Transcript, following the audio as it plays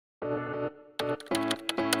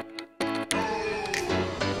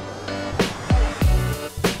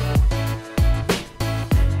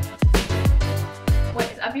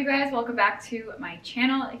guys, welcome back to my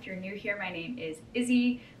channel. If you're new here, my name is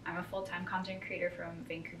Izzy. I'm a full-time content creator from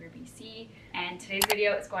Vancouver, BC, and today's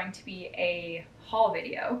video is going to be a haul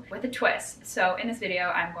video with a twist. So in this video,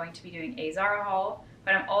 I'm going to be doing a Zara haul,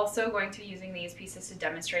 but I'm also going to be using these pieces to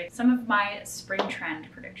demonstrate some of my spring trend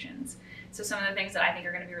predictions. So some of the things that I think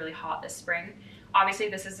are going to be really hot this spring. Obviously,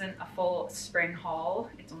 this isn't a full spring haul.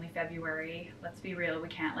 It's only February. Let's be real, we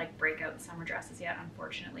can't like break out the summer dresses yet,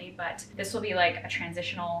 unfortunately, but this will be like a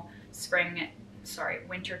transitional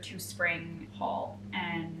winter to spring haul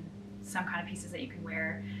and some kind of pieces that you can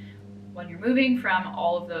wear when you're moving from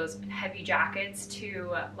all of those heavy jackets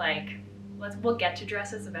to like, we'll get to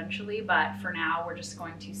dresses eventually, but for now we're just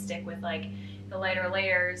going to stick with like the lighter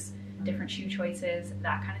layers, different shoe choices,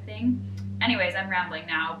 that kind of thing. Anyways, I'm rambling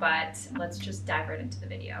now, but let's just dive right into the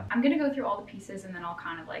video. I'm gonna go through all the pieces and then I'll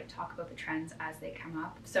kind of like talk about the trends as they come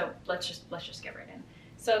up. So let's just get right in.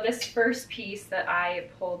 So this first piece that I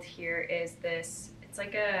pulled here is this, it's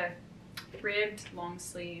like a ribbed long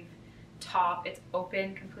sleeve top. It's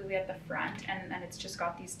open completely at the front and then it's just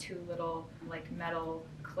got these two little like metal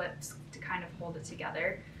clips to kind of hold it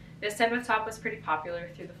together. This type of top was pretty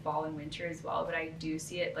popular through the fall and winter as well, but I do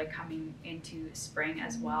see it like coming into spring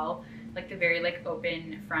as well. Like the very like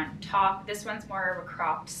open front top. This one's more of a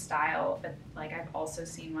cropped style, but like I've also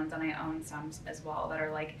seen ones and I own some as well that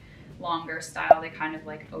are like longer style. They kind of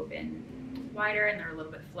like open wider and they're a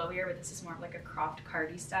little bit flowier, but this is more of like a cropped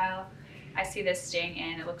cardi style. I see this staying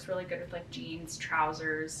in. It looks really good with like jeans,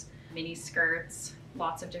 trousers, mini skirts,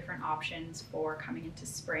 lots of different options for coming into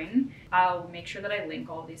spring. I'll make sure that I link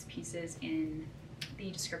all of these pieces in the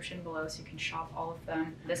description below so you can shop all of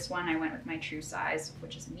them. This one I went with my true size,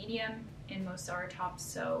 which is medium in most Zara tops,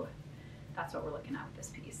 so that's what we're looking at with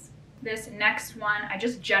this piece. This next one, I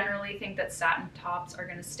just generally think that satin tops are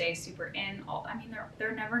gonna stay super in. I mean,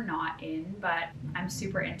 they're never not in, but I'm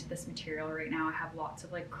super into this material right now. I have lots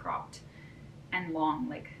of like cropped and long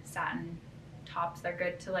like satin tops. They're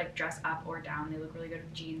good to like dress up or down. They look really good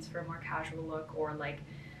with jeans for a more casual look, or like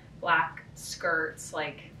black skirts.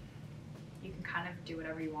 Like you can kind of do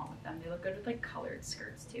whatever you want with them. They look good with like colored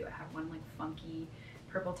skirts too. I have one like funky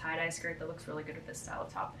purple tie-dye skirt that looks really good with this style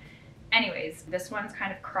of top. Anyways, this one's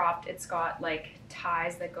kind of cropped. It's got like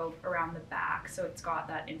ties that go around the back, so it's got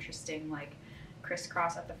that interesting like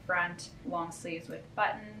crisscross at the front, long sleeves with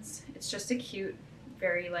buttons. It's just a cute,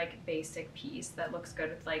 very like basic piece that looks good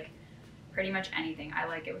with like pretty much anything. I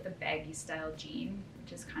like it with a baggy style jean,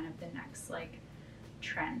 which is kind of the next like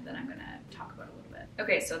trend that I'm gonna talk about a little bit.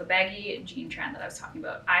 Okay, so the baggy jean trend that I was talking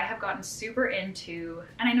about, I have gotten super into,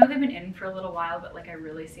 and I know they've been in for a little while, but like I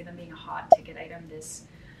really see them being a hot ticket item this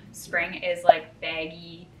spring, is like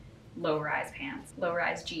baggy low-rise pants,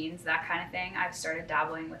 low-rise jeans, that kind of thing. I've started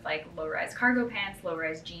dabbling with like low-rise cargo pants,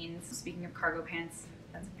 low-rise jeans. Speaking of cargo pants,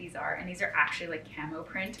 that's what these are, and these are actually like camo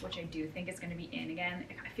print, which I do think is going to be in again.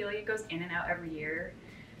 I feel like it goes in and out every year,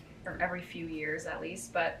 or every few years at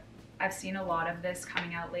least, but I've seen a lot of this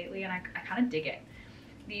coming out lately and I kind of dig it.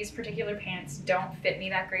 These particular pants don't fit me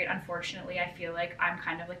that great, unfortunately. I feel like I'm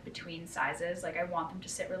kind of like between sizes. Like I want them to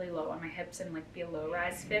sit really low on my hips and like be a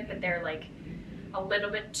low-rise fit, but they're like a little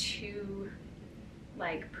bit too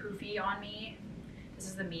like poofy on me. This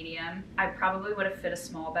is the medium. I probably would have fit a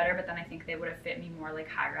small better, but then I think they would have fit me more like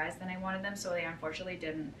high-rise than I wanted them, so they unfortunately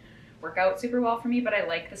didn't work out super well for me, but I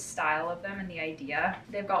like the style of them and the idea.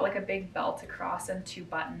 They've got like a big belt across and two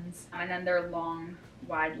buttons, and then they're long,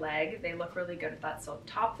 wide leg. They look really good with that silk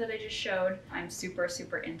top that I just showed. I'm super,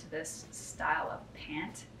 super into this style of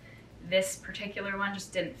pant. This particular one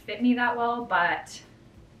just didn't fit me that well, but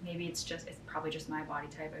maybe it's probably just my body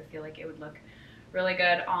type. I feel like it would look really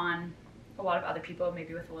good on a lot of other people,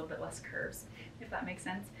 maybe with a little bit less curves, if that makes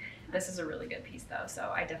sense. This is a really good piece though,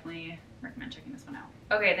 so I definitely recommend checking this one out.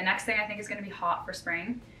 Okay, the next thing I think is gonna be hot for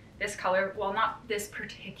spring. This color, well, not this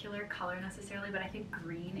particular color necessarily, but I think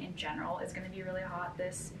green in general is gonna be really hot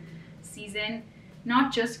this season.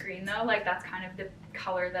 Not just green though, like that's kind of the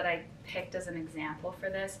color that I picked as an example for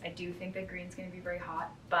this. I do think that green's gonna be very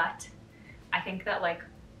hot, but I think that like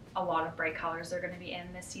a lot of bright colors are going to be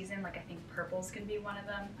in this season. Like I think purple's going to be one of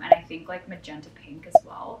them, and I think like magenta pink as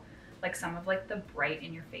well. Like some of like the bright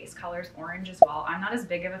in your face colors, orange as well. I'm not as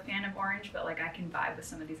big of a fan of orange, but like I can vibe with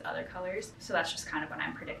some of these other colors. So that's just kind of what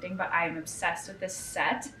I'm predicting, but I am obsessed with this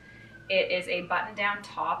set. It is a button down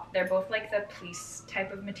top. They're both like the fleece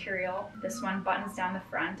type of material. This one buttons down the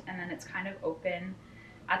front and then it's kind of open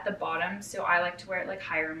at the bottom. So I like to wear it like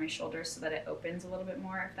higher on my shoulders so that it opens a little bit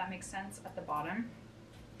more, if that makes sense, at the bottom.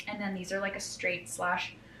 And then these are like a straight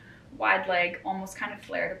slash wide leg, almost kind of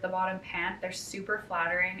flared at the bottom pant. They're super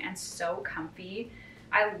flattering and so comfy.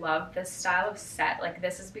 I love this style of set. Like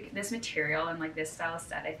this material and like this style of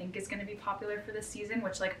set I think is going to be popular for this season,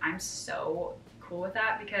 which like I'm so cool with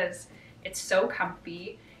that because it's so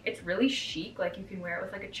comfy. It's really chic. Like you can wear it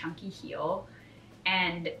with like a chunky heel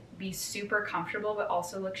and be super comfortable but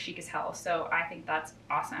also look chic as hell. So I think that's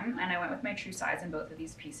awesome. And I went with my true size in both of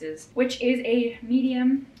these pieces, which is a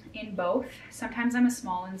medium in both. Sometimes I'm a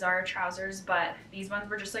small in Zara trousers, but these ones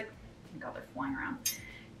were just like, oh my god, they're flying around.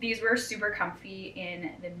 These were super comfy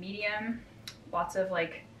in the medium, lots of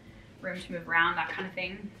like room to move around, that kind of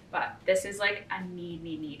thing. But this is like a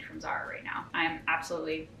need from Zara right now. I'm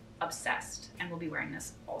absolutely obsessed and will be wearing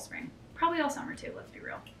this all spring. Probably all summer too, let's be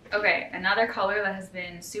real. Okay, another color that has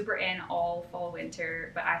been super in all fall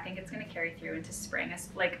winter, but I think it's gonna carry through into spring,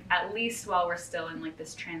 like at least while we're still in like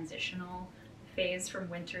this transitional phase from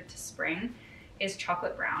winter to spring, is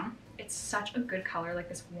chocolate brown. It's such a good color, like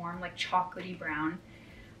this warm, like chocolatey brown.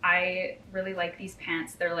 I really like these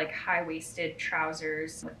pants. They're like high-waisted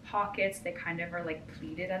trousers with pockets. They kind of are like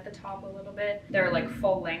pleated at the top a little bit. They're like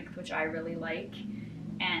full length, which I really like.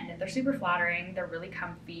 And they're super flattering. They're really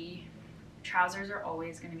comfy. Trousers are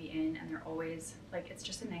always going to be in, and they're always like, it's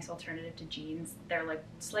just a nice alternative to jeans. They're like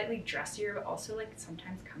slightly dressier, but also like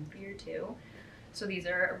sometimes comfier too. So these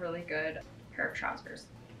are a really good pair of trousers.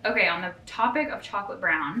 Okay, on the topic of chocolate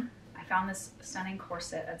brown, I found this stunning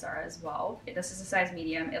corset at Zara as well. This is a size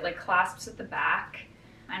medium. It like clasps at the back,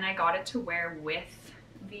 and I got it to wear with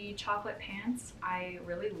the chocolate pants. I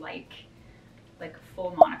really like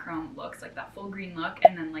full monochrome looks, like that full green look,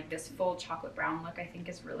 and then like this full chocolate brown look I think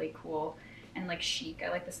is really cool and like chic. I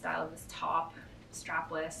like the style of this top,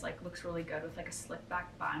 strapless, like looks really good with like a slick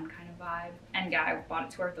back bun kind of vibe. And yeah, I bought it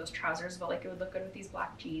to wear with those trousers, but like it would look good with these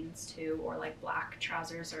black jeans too, or like black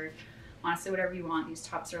trousers, or honestly whatever you want. These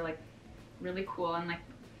tops are like really cool and like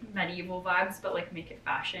medieval vibes, but like make it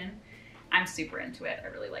fashion. I'm super into it. I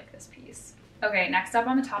really like this piece. Okay, next up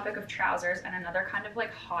on the topic of trousers, and another kind of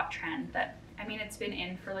like hot trend that, I mean, it's been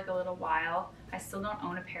in for like a little while. I still don't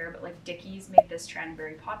own a pair, but like Dickies made this trend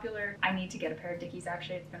very popular. I need to get a pair of Dickies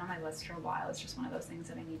actually. It's been on my list for a while. It's just one of those things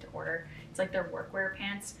that I need to order. It's like their workwear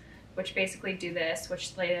pants, which basically do this,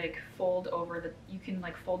 which they like fold over the, you can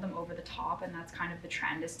like fold them over the top, and that's kind of the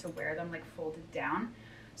trend, is to wear them like folded down.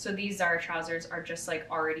 So these Zara trousers are just like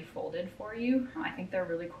already folded for you. I think they're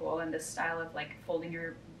really cool, and this style of like folding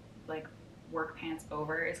your like work pants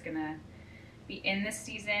over is gonna be in this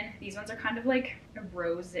season. These ones are kind of like a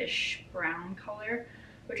rose-ish brown color,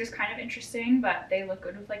 which is kind of interesting, but they look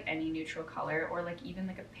good with like any neutral color, or like even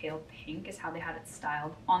like a pale pink is how they had it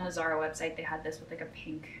styled. On the Zara website, they had this with like a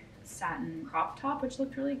pink satin crop top, which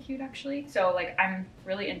looked really cute actually. So like I'm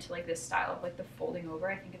really into like this style of like the folding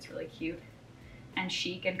over. I think it's really cute and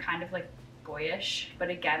chic and kind of like boyish, but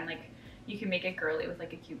again, like you can make it girly with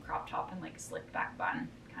like a cute crop top and like slick back bun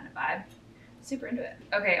kind of vibe. Super into it.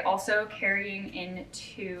 Okay, also carrying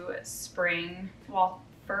into spring, while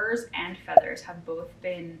furs and feathers have both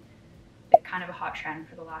been kind of a hot trend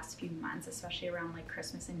for the last few months, especially around like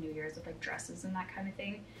Christmas and New Year's with like dresses and that kind of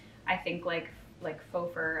thing. I think like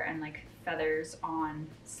faux fur and like feathers on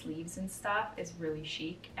sleeves and stuff is really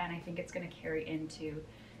chic, and I think it's going to carry into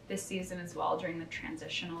this season as well during the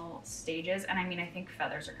transitional stages. And I mean, I think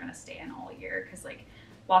feathers are going to stay in all year, because like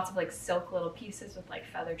lots of like silk little pieces with like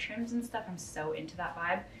feather trims and stuff. I'm so into that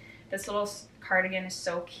vibe. This little cardigan is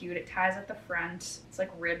so cute. It ties at the front. It's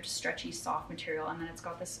like ribbed, stretchy, soft material, and then it's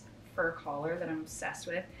got this fur collar that I'm obsessed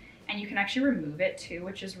with. And you can actually remove it too,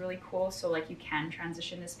 which is really cool. So like you can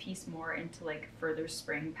transition this piece more into like further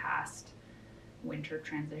spring past winter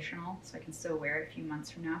transitional. So I can still wear it a few months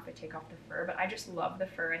from now if I take off the fur. But I just love the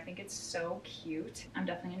fur. I think it's so cute. I'm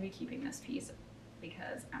definitely gonna be keeping this piece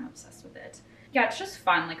because I'm obsessed with it. Yeah, it's just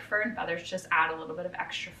fun. Like fur and feathers just add a little bit of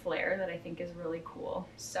extra flair that I think is really cool.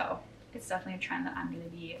 So it's definitely a trend that I'm gonna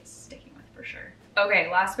be sticking with for sure. Okay,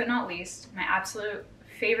 last but not least, my absolute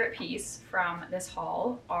favorite piece from this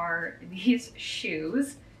haul are these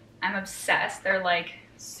shoes. I'm obsessed. They're like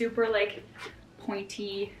super like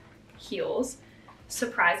pointy heels.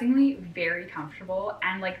 Surprisingly very comfortable,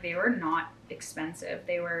 and like they were not expensive.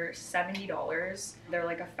 They were $70. They're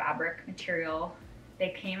like a fabric material. They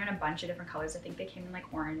came in a bunch of different colors. I think they came in like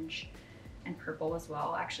orange and purple as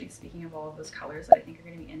well. Actually, speaking of all of those colors that I think are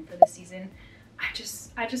going to be in for this season, I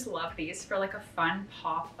just love these for like a fun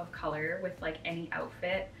pop of color with like any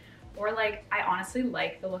outfit. Or like, I honestly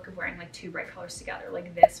like the look of wearing like two bright colors together,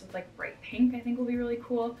 like this with like bright pink I think will be really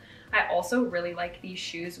cool. I also really like these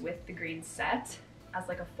shoes with the green set as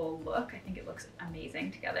like a full look. I think it looks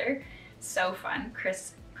amazing together. So fun.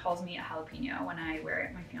 Chris calls me a jalapeno when I wear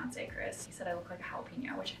it. My fiance Chris, he said I look like a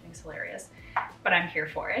jalapeno, which I think is hilarious, but I'm here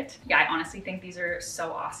for it. Yeah, I honestly think these are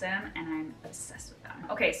so awesome and I'm obsessed with them.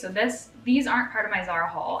 Okay, so these aren't part of my Zara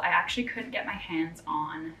haul. I actually couldn't get my hands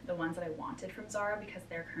on the ones that I wanted from Zara because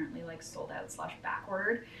they're currently like sold out / back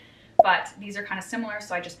ordered. But these are kind of similar,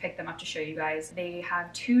 so I just picked them up to show you guys. They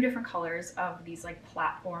have 2 different colors of these like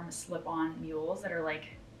platform slip-on mules that are like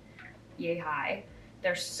yay high.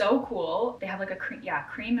 They're so cool. They have like a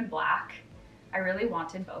cream and black. I really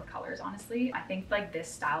wanted both colors, honestly. I think like this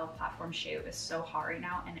style of platform shoe is so hot right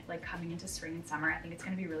now, and like coming into spring and summer, I think it's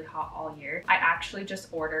gonna be really hot all year. I actually just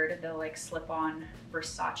ordered the like slip-on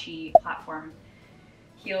Versace platform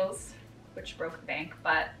heels, which broke the bank,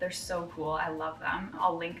 but they're so cool. I love them.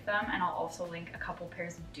 I'll link them, and I'll also link a couple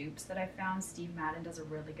pairs of dupes that I found. Steve Madden does a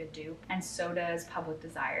really good dupe, and so does Public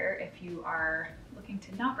Desire. If you are looking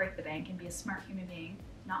to not break the bank and be a smart human being,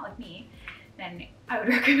 not like me, then I would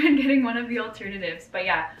recommend getting one of the alternatives. But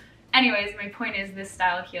yeah, anyways, my point is this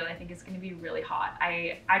style of heel I think is gonna be really hot.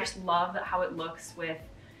 I just love how it looks with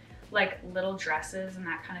like little dresses and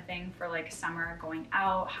that kind of thing for like summer, going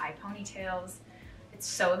out, high ponytails. It's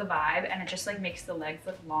so the vibe, and it just like makes the legs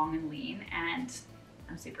look long and lean, and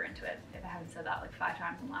I'm super into it. If I haven't said that like 5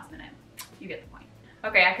 times in the last minute, you get the point.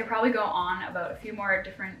 Okay, I could probably go on about a few more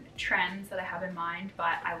different trends that I have in mind,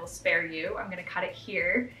 but I will spare you. I'm gonna cut it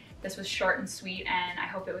here. This was short and sweet, and I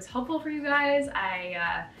hope it was helpful for you guys.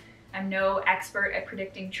 I'm no expert at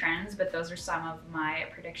predicting trends, but those are some of my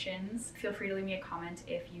predictions. Feel free to leave me a comment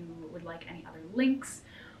if you would like any other links,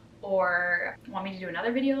 or want me to do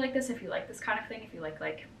another video like this if you like this kind of thing. If you like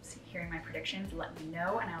hearing my predictions, let me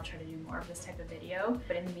know and I'll try to do more of this type of video.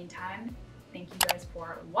 But in the meantime, thank you guys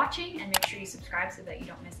for watching, and make sure you subscribe so that you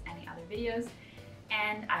don't miss any other videos,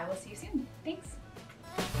 and I will see you soon. Thanks.